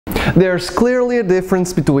There's clearly a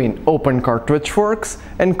difference between open cartridge forks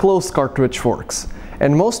and closed cartridge forks,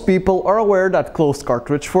 and most people are aware that closed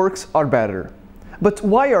cartridge forks are better. But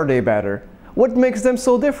why are they better? What makes them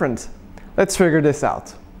so different? Let's figure this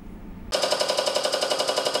out.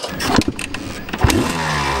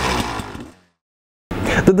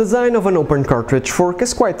 The design of an open cartridge fork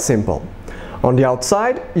is quite simple. On the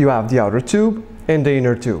outside, you have the outer tube and the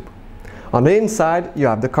inner tube. On the inside, you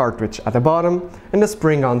have the cartridge at the bottom and the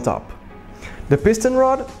spring on top. The piston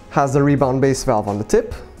rod has the rebound base valve on the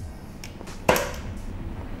tip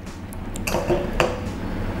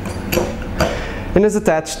and is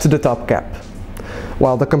attached to the top cap,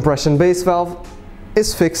 while the compression base valve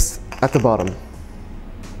is fixed at the bottom.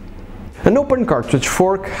 An open cartridge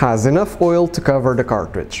fork has enough oil to cover the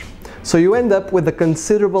cartridge, so you end up with a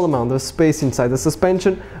considerable amount of space inside the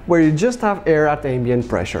suspension where you just have air at ambient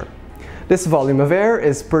pressure. This volume of air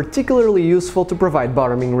is particularly useful to provide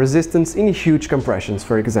bottoming resistance in huge compressions,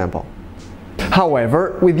 for example.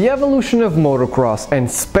 However, with the evolution of motocross and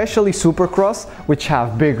especially supercross, which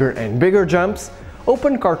have bigger and bigger jumps,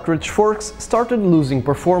 open cartridge forks started losing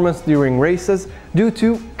performance during races due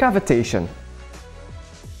to cavitation.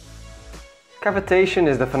 Cavitation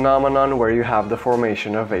is the phenomenon where you have the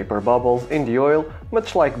formation of vapor bubbles in the oil,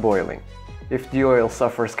 much like boiling. If the oil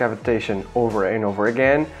suffers cavitation over and over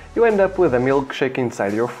again, you end up with a milkshake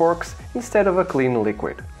inside your forks instead of a clean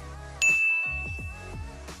liquid.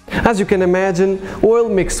 As you can imagine, oil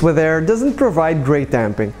mixed with air doesn't provide great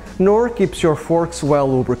damping, nor keeps your forks well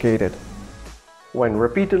lubricated. When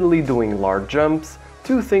repeatedly doing large jumps,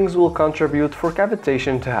 two things will contribute for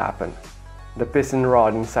cavitation to happen. The piston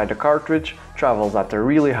rod inside the cartridge travels at a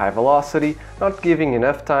really high velocity, not giving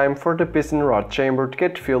enough time for the piston rod chamber to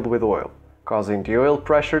get filled with oil, causing the oil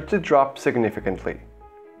pressure to drop significantly.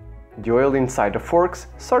 The oil inside the forks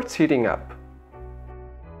starts heating up.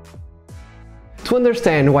 To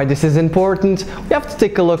understand why this is important, we have to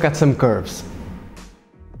take a look at some curves.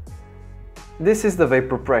 This is the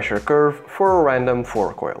vapor pressure curve for a random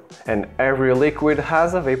fork oil, and every liquid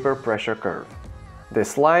has a vapor pressure curve.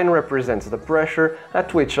 This line represents the pressure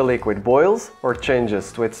at which a liquid boils or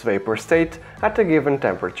changes to its vapor state at a given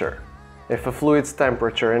temperature. If a fluid's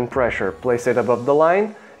temperature and pressure place it above the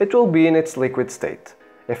line, it will be in its liquid state.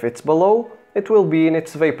 If it's below, it will be in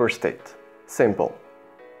its vapor state. Simple.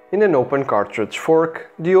 In an open cartridge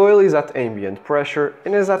fork, the oil is at ambient pressure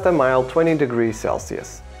and is at a mild 20 degrees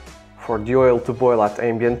Celsius. For the oil to boil at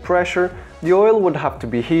ambient pressure, the oil would have to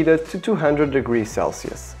be heated to 200 degrees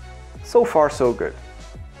Celsius. So far so good.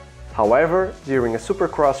 However, during a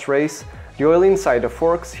supercross race, the oil inside the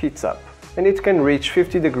forks heats up, and it can reach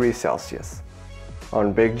 50 degrees Celsius.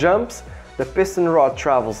 On big jumps, the piston rod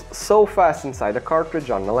travels so fast inside the cartridge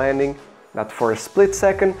on the landing that for a split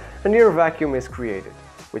second a near vacuum is created,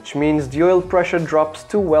 which means the oil pressure drops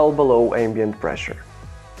to well below ambient pressure.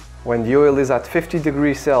 When the oil is at 50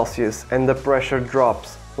 degrees Celsius and the pressure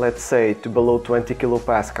drops, let's say, to below 20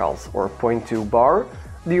 kilopascals or 0.2 bar,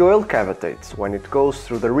 the oil cavitates when it goes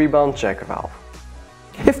through the rebound check valve.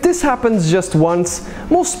 If this happens just once,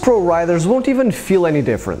 most pro riders won't even feel any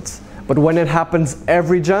difference. But when it happens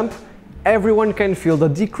every jump, everyone can feel the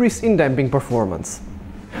decrease in damping performance.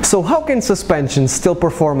 So how can suspensions still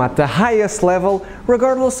perform at the highest level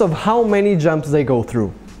regardless of how many jumps they go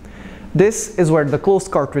through? This is where the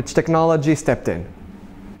closed cartridge technology stepped in.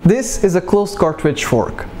 This is a closed cartridge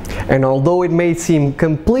fork, and although it may seem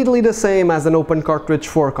completely the same as an open cartridge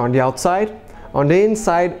fork on the outside, on the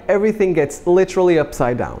inside everything gets literally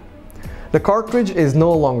upside down. The cartridge is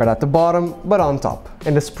no longer at the bottom but on top,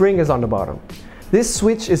 and the spring is on the bottom. This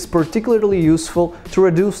switch is particularly useful to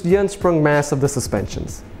reduce the unsprung mass of the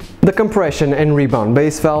suspensions. The compression and rebound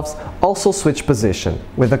base valves also switch position,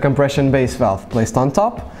 with the compression base valve placed on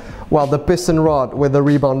top, while the piston rod with the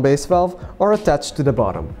rebound base valve are attached to the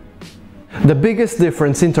bottom. The biggest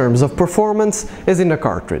difference in terms of performance is in the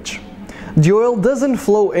cartridge. The oil doesn't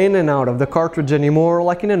flow in and out of the cartridge anymore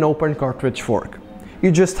like in an open cartridge fork.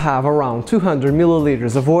 You just have around 200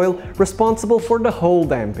 milliliters of oil responsible for the whole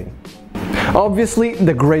damping. Obviously,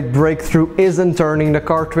 the great breakthrough isn't turning the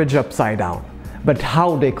cartridge upside down, but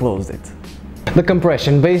how they closed it. The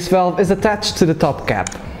compression base valve is attached to the top cap.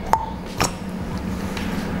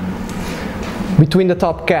 Between the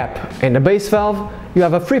top cap and the base valve, you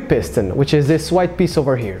have a free piston, which is this white piece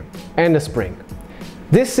over here, and a spring.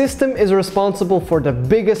 This system is responsible for the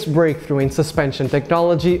biggest breakthrough in suspension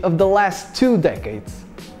technology of the last 2 decades.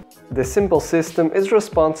 This simple system is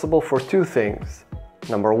responsible for 2 things.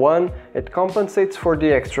 Number 1, it compensates for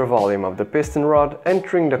the extra volume of the piston rod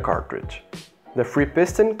entering the cartridge. The free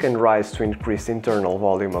piston can rise to increase internal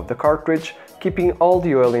volume of the cartridge, keeping all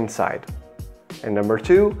the oil inside. And number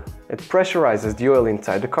 2, it pressurizes the oil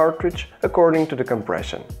inside the cartridge according to the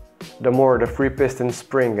compression. The more the free piston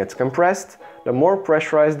spring gets compressed, the more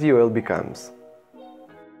pressurized the oil becomes.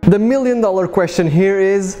 The million-dollar question here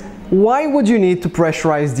is, why would you need to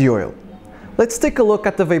pressurize the oil? Let's take a look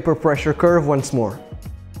at the vapor pressure curve once more.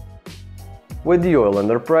 With the oil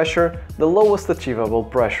under pressure, the lowest achievable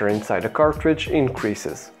pressure inside the cartridge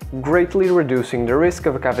increases, greatly reducing the risk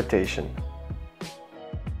of cavitation.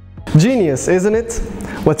 Genius, isn't it?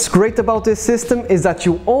 What's great about this system is that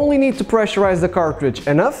you only need to pressurize the cartridge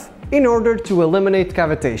enough in order to eliminate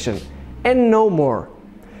cavitation, and no more.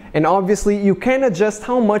 And obviously, you can adjust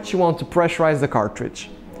how much you want to pressurize the cartridge.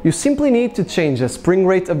 You simply need to change the spring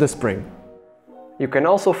rate of the spring. You can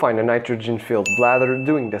also find a nitrogen-filled bladder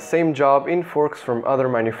doing the same job in forks from other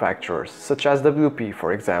manufacturers, such as WP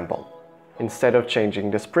for example. Instead of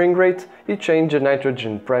changing the spring rate, you change the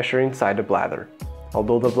nitrogen pressure inside the bladder.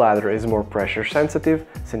 Although the bladder is more pressure sensitive,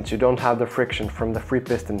 since you don't have the friction from the free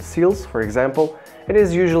piston seals, for example, it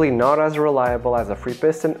is usually not as reliable as a free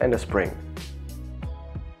piston and a spring.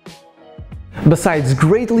 Besides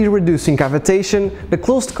greatly reducing cavitation, the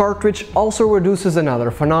closed cartridge also reduces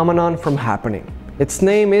another phenomenon from happening. Its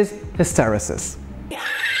name is hysteresis.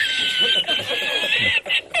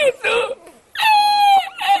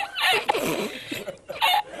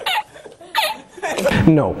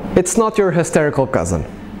 No, it's not your hysterical cousin.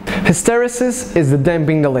 Hysteresis is the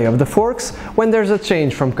damping delay of the forks when there's a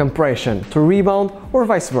change from compression to rebound or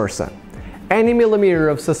vice versa. Any millimeter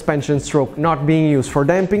of suspension stroke not being used for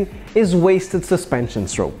damping is wasted suspension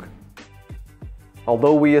stroke.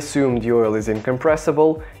 Although we assume the oil is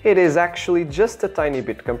incompressible, it is actually just a tiny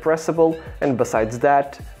bit compressible, and besides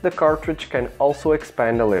that, the cartridge can also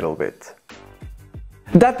expand a little bit.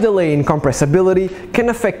 That delay in compressibility can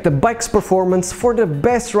affect the bike's performance for the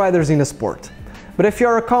best riders in the sport. But if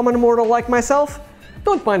you're a common mortal like myself,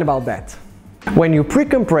 don't mind about that. When you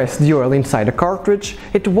pre-compress the oil inside the cartridge,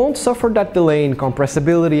 it won't suffer that delay in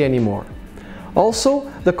compressibility anymore. Also,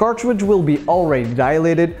 the cartridge will be already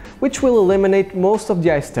dilated, which will eliminate most of the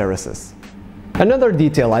hysteresis. Another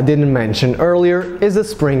detail I didn't mention earlier is the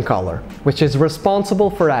spring collar, which is responsible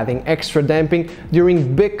for adding extra damping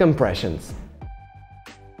during big compressions.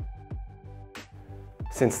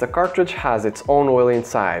 Since the cartridge has its own oil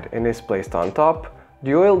inside and is placed on top,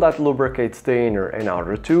 the oil that lubricates the inner and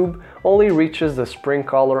outer tube only reaches the spring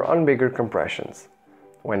collar on bigger compressions.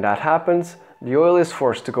 When that happens, the oil is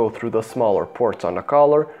forced to go through the smaller ports on the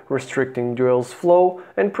collar, restricting the oil's flow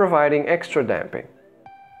and providing extra damping.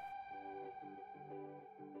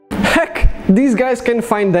 Heck, these guys can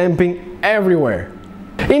find damping everywhere!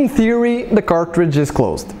 In theory, the cartridge is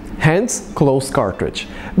closed, hence closed cartridge,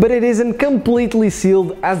 but it isn't completely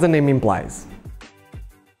sealed as the name implies.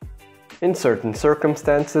 In certain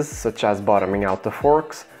circumstances, such as bottoming out the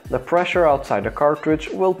forks, the pressure outside the cartridge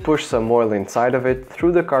will push some oil inside of it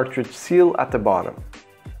through the cartridge seal at the bottom.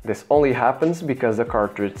 This only happens because the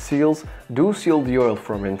cartridge seals do seal the oil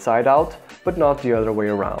from inside out, but not the other way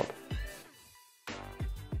around.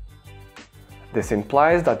 This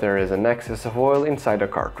implies that there is an excess of oil inside the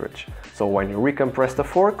cartridge, so when you recompress the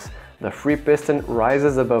forks, the free piston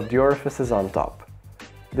rises above the orifices on top.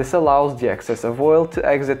 This allows the excess of oil to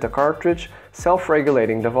exit the cartridge,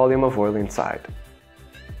 self-regulating the volume of oil inside.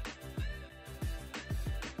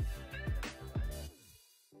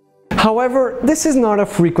 However, this is not a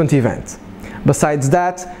frequent event. Besides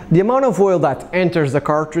that, the amount of oil that enters the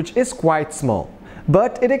cartridge is quite small,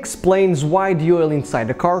 but it explains why the oil inside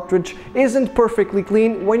the cartridge isn't perfectly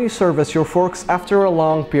clean when you service your forks after a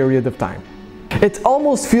long period of time. It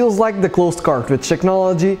almost feels like the closed cartridge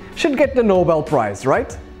technology should get the Nobel Prize,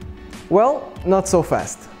 right? Well, not so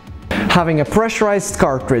fast. Having a pressurized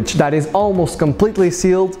cartridge that is almost completely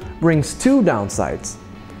sealed brings two downsides.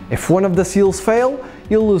 If one of the seals fail,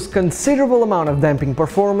 you'll lose considerable amount of damping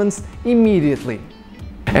performance immediately.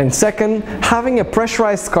 And second, having a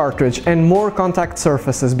pressurized cartridge and more contact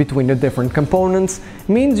surfaces between the different components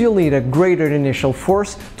means you'll need a greater initial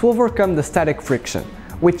force to overcome the static friction,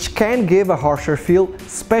 which can give a harsher feel,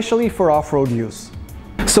 especially for off-road use.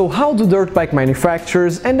 So how do dirt bike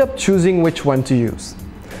manufacturers end up choosing which one to use?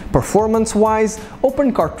 Performance-wise,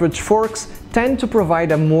 open cartridge forks tend to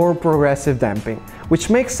provide a more progressive damping, which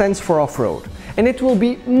makes sense for off-road, and it will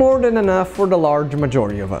be more than enough for the large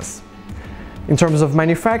majority of us. In terms of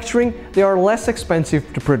manufacturing, they are less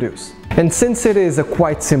expensive to produce. And since it is a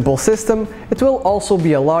quite simple system, it will also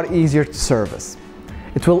be a lot easier to service.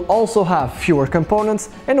 It will also have fewer components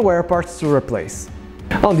and wear parts to replace.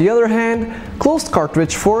 On the other hand, closed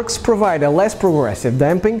cartridge forks provide a less progressive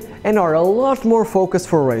damping and are a lot more focused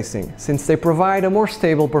for racing, since they provide a more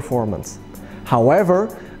stable performance.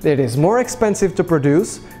 However, it is more expensive to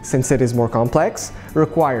produce, since it is more complex,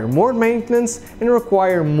 require more maintenance, and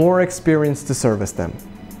require more experience to service them.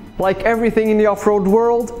 Like everything in the off-road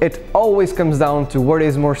world, it always comes down to what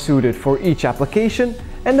is more suited for each application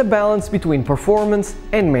and the balance between performance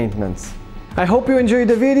and maintenance. I hope you enjoyed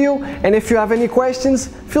the video, and if you have any questions,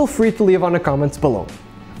 feel free to leave on the comments below.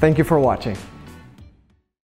 Thank you for watching.